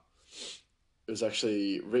Carter. It was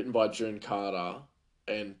actually written by June Carter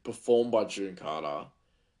and performed by June Carter,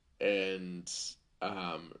 and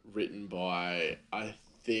written by, I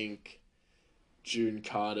think, June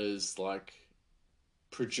Carter's like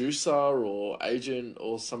producer or agent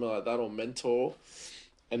or something like that, or mentor.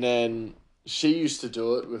 And then she used to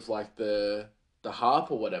do it with like the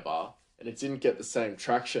harp or whatever, and it didn't get the same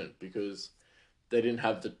traction because they didn't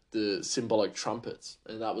have the symbolic trumpets.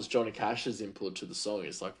 And that was Johnny Cash's input to the song.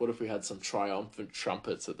 It's like, what if we had some triumphant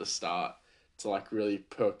trumpets at the start to like really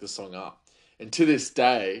perk the song up? And to this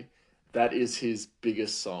day, that is his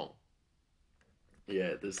biggest song.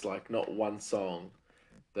 Yeah, there's like not one song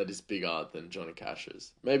that is bigger than Johnny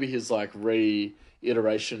Cash's. Maybe his like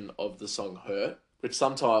reiteration of the song "Hurt," which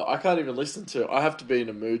sometimes I can't even listen to. I have to be in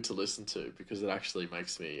a mood to listen to because it actually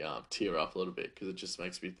makes me tear up a little bit, because it just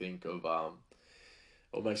makes me think of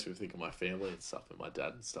or makes me think of my family and stuff, and my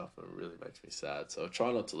dad and stuff, and it really makes me sad. So I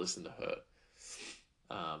try not to listen to Hurt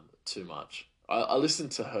too much. I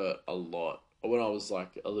listened to Hurt a lot when I was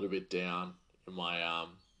like a little bit down in my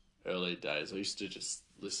early days. I used to just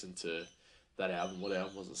listen to that album. What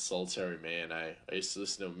album was it? Solitary Man, eh? I used to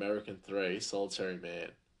listen to American 3, Solitary Man,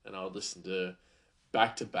 and I would listen to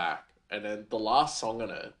back to back. And then the last song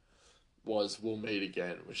on it was We'll Meet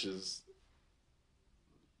Again, which is,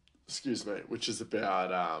 excuse me, which is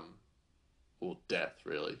about, well, death,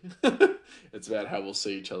 really. It's about how we'll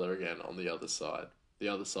see each other again on the other side. The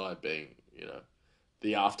other side being,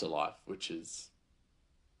 the afterlife, which is,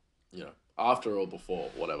 after or before,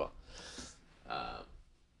 whatever.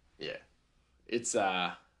 Yeah. It's,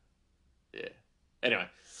 yeah. Anyway.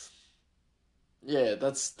 Yeah,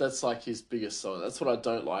 that's like his biggest song. That's what I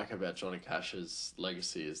don't like about Johnny Cash's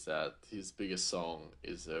legacy, is that his biggest song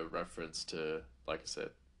is a reference to, like I said,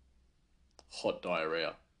 hot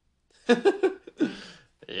diarrhea.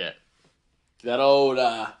 Yeah. That old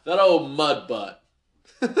mud butt.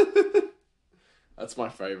 That's my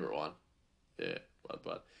favorite one. Yeah, mud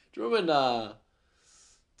butt. Do you remember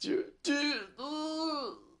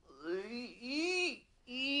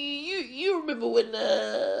you remember when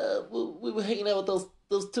we were hanging out with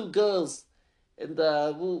those two girls, and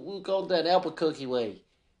we were going down Albuquerque way?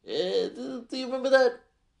 Do you remember that?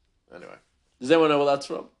 Anyway, does anyone know what that's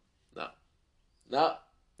from? No.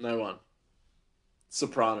 No one.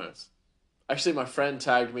 Sopranos. Actually, my friend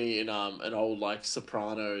tagged me in an old like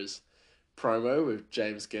Sopranos promo with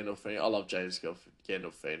James Gandolfini. I love James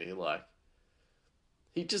Gandolfini. Like,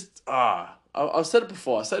 he just I've said it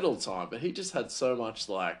before. I say it all the time, but he just had so much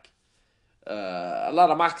like a lot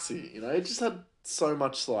of moxie. He just had so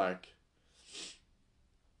much like,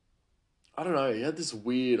 I don't know. He had this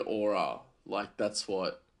weird aura. Like, that's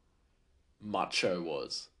what macho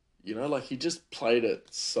was. Like, he just played it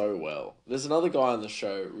so well. There's another guy on the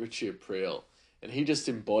show, Richie Aprile, and he just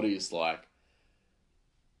embodies like,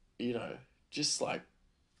 just like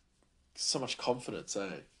so much confidence,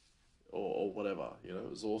 eh? Or whatever. It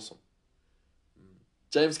was awesome.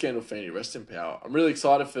 James Gandolfini, rest in power. I'm really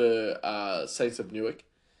excited for Saints of Newark.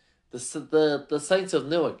 The Saints of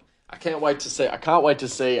Newark. I can't wait to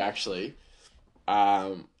see actually.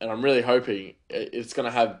 And I'm really hoping it's going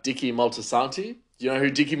to have Dickie Moltisanti. Do you know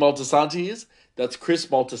who Dickie Moltisanti is? That's Chris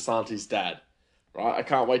Moltisanti's dad, right? I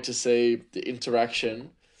can't wait to see the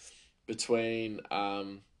interaction between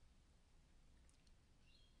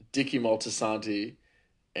Dickie Moltisanti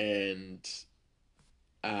and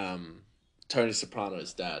Tony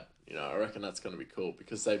Soprano's dad. I reckon that's going to be cool,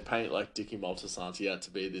 because they paint like Dickie Moltisanti out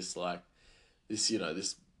to be this like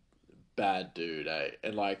this bad dude, eh?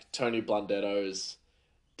 And like Tony Blundetto's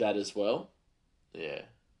dad as well. Yeah.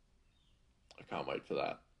 I can't wait for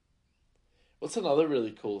that. What's another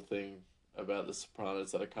really cool thing about The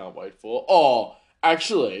Sopranos that I can't wait for? Oh,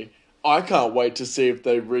 actually, I can't wait to see if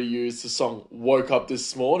they reuse the song Woke Up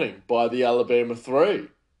This Morning by the Alabama 3.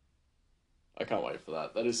 I can't wait for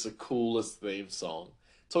that. That is the coolest theme song.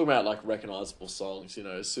 Talking about like recognizable songs,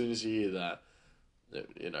 as soon as you hear that,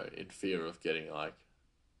 in fear of getting like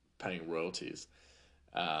paying royalties,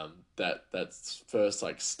 that's first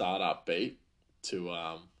like startup beat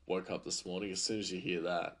to Woke Up This Morning. As soon as you hear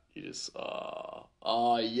that, you just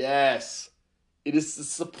oh yes, it is the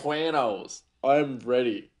Sopranos. I am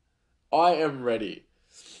ready. I am ready.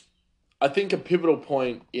 I think a pivotal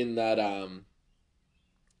point in that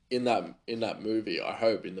movie, I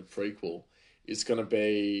hope, in the prequel, is going to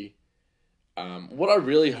be what I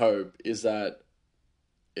really hope is that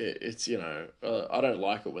it's I don't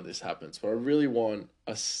like it when this happens, but I really want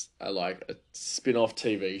a spin-off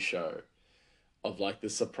TV show of like The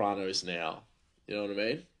Sopranos now. You know what I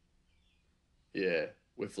mean? Yeah,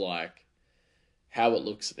 with like how it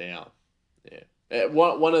looks now. Yeah.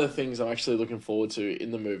 One of the things I'm actually looking forward to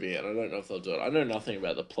in the movie, and I don't know if they'll do it. I know nothing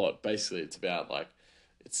about the plot. Basically, it's about like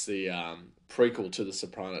it's the prequel to The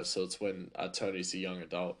Sopranos, so it's when Tony's a young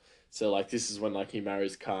adult. So like this is when like he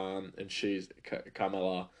marries Khan and she's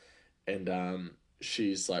Carmela, and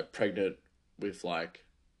she's like pregnant with like,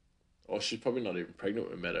 or she's probably not even pregnant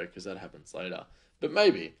with Meadow because that happens later. But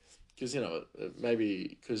maybe because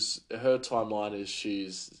maybe because her timeline is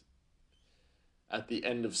she's at the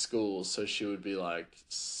end of school, so she would be like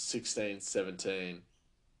 16, 17,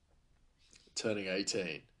 turning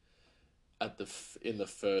 18 in the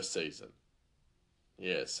first season.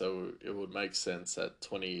 Yeah, so it would make sense that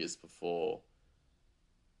 20 years before,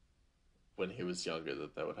 when he was younger,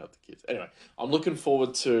 that they would have the kids. Anyway, I'm looking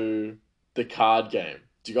forward to the card game.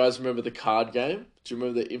 Do you guys remember the card game? Do you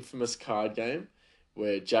remember the infamous card game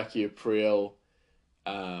where Jackie Aprile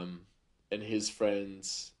and his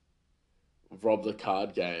friends rob the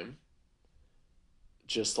card game,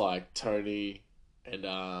 just like Tony and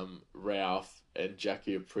Ralph and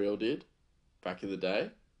Jackie Aprile did back in the day?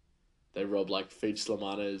 They robbed like Feech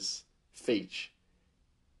LaManna's Feech.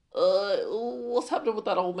 What's happening with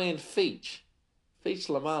that old man Feech? Feech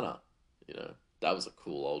LaManna. That was a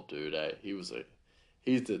cool old dude, eh?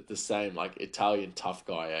 He's the same like Italian tough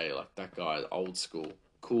guy, eh? Like that guy, old school.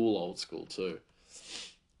 Cool old school too.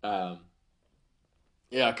 Yeah,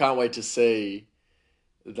 I can't wait to see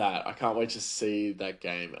that. I can't wait to see that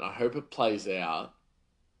game, and I hope it plays out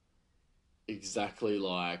exactly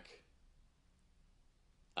like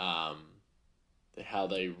how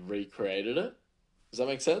they recreated it. Does that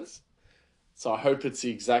make sense? So I hope it's the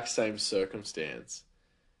exact same circumstance.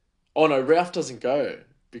 Oh no, Ralph doesn't go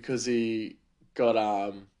because he got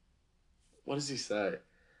what does he say?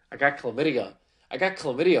 I got chlamydia. I got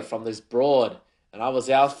chlamydia from this broad, and I was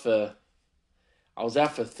out for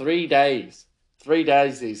 3 days. 3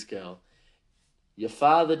 days, these girl. Your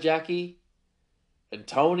father, Jackie, and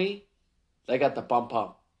Tony, they got the bump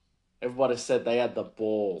up. Everybody said they had the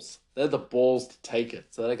balls. They had the balls to take it,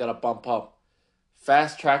 so they got a bump up.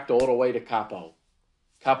 Fast-tracked all the way to Capo.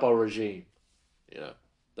 Capo regime.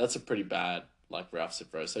 That's a pretty bad, like, Ralph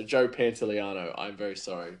Cifro. So Joe Pantoliano, I'm very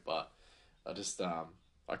sorry, but I just, I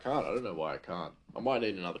can't. I don't know why I can't. I might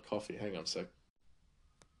need another coffee. Hang on a sec.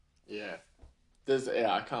 Yeah.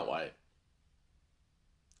 I can't wait.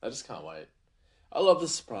 I just can't wait. I love The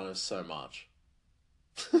Sopranos so much.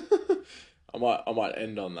 I might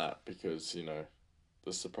end on that because,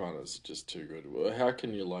 The Sopranos are just too good. Well, how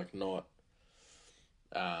can you, like, not...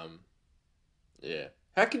 yeah.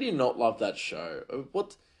 How can you not love that show?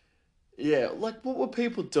 What were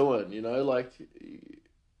people doing, Like,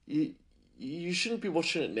 you shouldn't be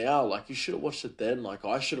watching it now. Like, you should have watched it then. Like,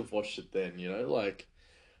 I should have watched it then, Like,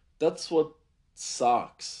 that's what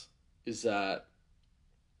sucks, is that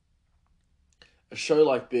a show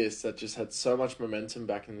like this that just had so much momentum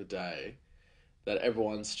back in the day that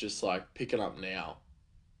everyone's just, like, picking up now.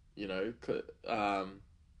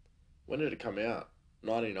 When did it come out?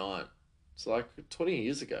 99. It's like 20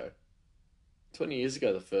 years ago. 20 years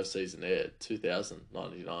ago the first season aired.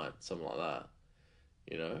 2099, something like that.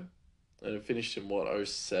 And it finished in,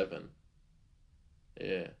 07?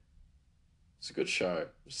 Yeah. It's a good show.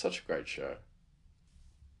 It's such a great show.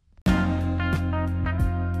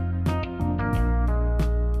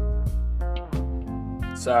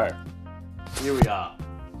 So, here we are.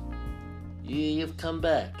 You've come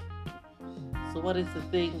back. So what is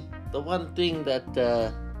the one thing that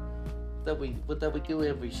we do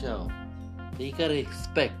every show? You gotta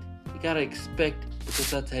expect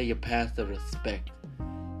because that's how you pass the respect.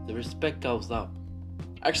 The respect goes up.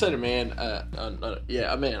 Actually, a man,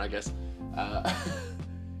 I guess.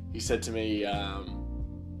 He said to me,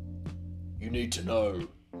 you need to know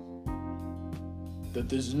that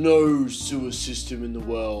there's no sewer system in the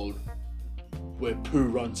world where poo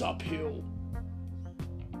runs uphill.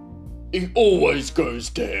 It always goes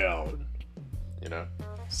down.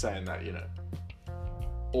 Saying that,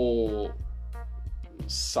 all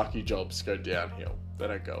sucky jobs go downhill. They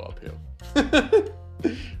don't go uphill.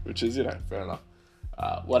 Which is, fair enough.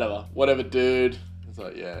 Whatever, dude. It's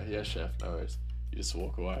like, yeah, chef, no worries. You just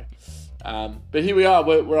walk away. But here we are.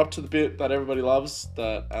 We're up to the bit that everybody loves.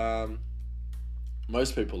 That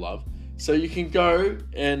most people love. So you can go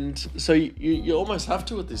and so you almost have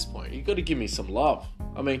to at this point. You got to give me some love.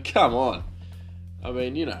 I mean, come on. I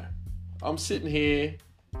mean, you know, I'm sitting here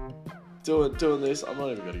doing this. I'm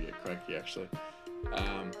not even going to get cranky actually.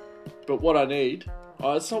 But what I need,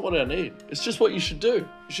 it's not what I need. It's just what you should do.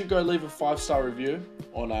 You should go leave a 5-star review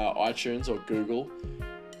on iTunes or Google.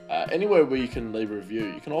 Anywhere where you can leave a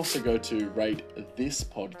review. You can also go to rate this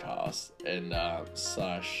podcast and /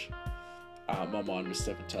 My Mind with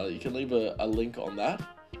Stephen Taylor. You can leave a link on that.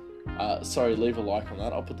 Leave a like on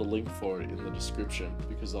that. I'll put the link for it in the description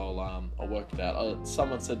because I'll work it out.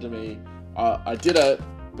 Someone said to me, I did it,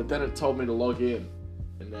 but then it told me to log in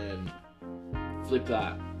and then flip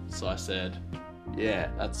that. So I said,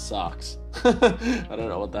 yeah, that sucks. I don't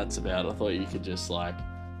know what that's about. I thought you could just like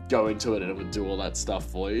go into it and it would do all that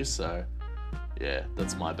stuff for you. So yeah,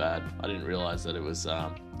 that's my bad. I didn't realize that it was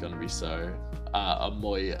going to be so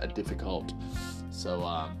more difficult. So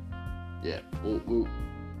yeah,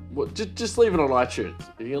 we'll just leave it on iTunes.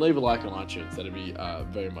 If you can leave a like on iTunes, that'd be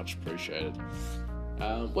very much appreciated.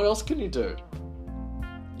 What else can you do?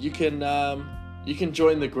 You can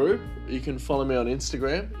join the group. You can follow me on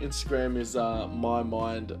Instagram. Instagram is My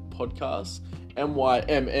Mind Podcast.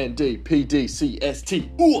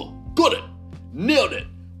 MYMNDPDCST. Ooh, got it. Nailed it.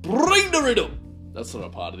 Bring the rhythm. That's not a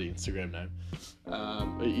part of the Instagram name.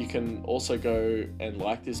 You can also go and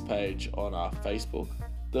like this page on our Facebook.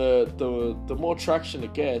 The more traction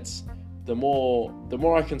it gets, the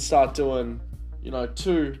more I can start doing, you know,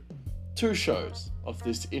 two shows of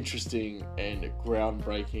this interesting and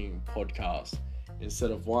groundbreaking podcast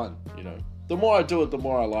instead of one. You know, the more I do it, the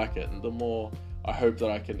more I like it, and the more I hope that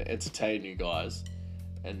I can entertain you guys.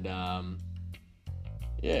 And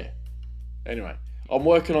yeah. Anyway, I'm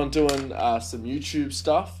working on doing some YouTube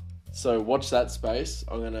stuff, so watch that space.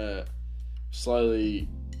 I'm gonna slowly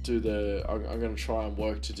do I'm gonna try and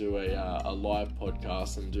work to do a live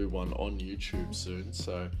podcast and do one on YouTube soon.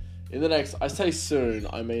 So in the next, I say soon,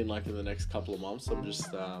 I mean like in the next couple of months. I'm just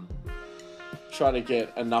trying to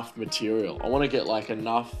get enough material. I want to get like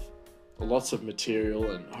lots of material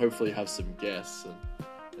and hopefully have some guests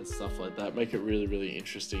and stuff like that. Make it really, really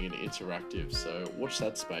interesting and interactive. So watch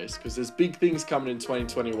that space because there's big things coming in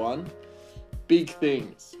 2021. Big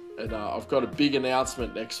things. And I've got a big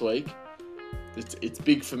announcement next week. It's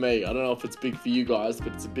big for me. I don't know if it's big for you guys,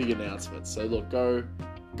 but it's a big announcement. So look, go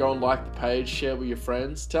and like the page, share with your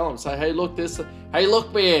friends. Tell them, say, hey look,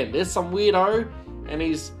 man, there's some weirdo and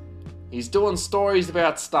he's doing stories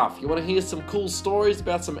about stuff. You want to hear some cool stories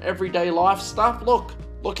about some everyday life stuff? Look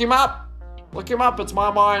him up. Look him up. It's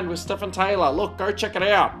My Mind with Stephen Taylor. Look, go check it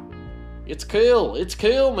out. It's cool. It's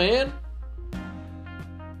cool, man.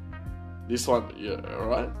 This one, yeah,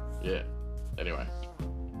 alright? Yeah. Anyway,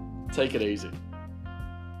 take it easy.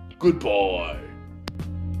 Goodbye.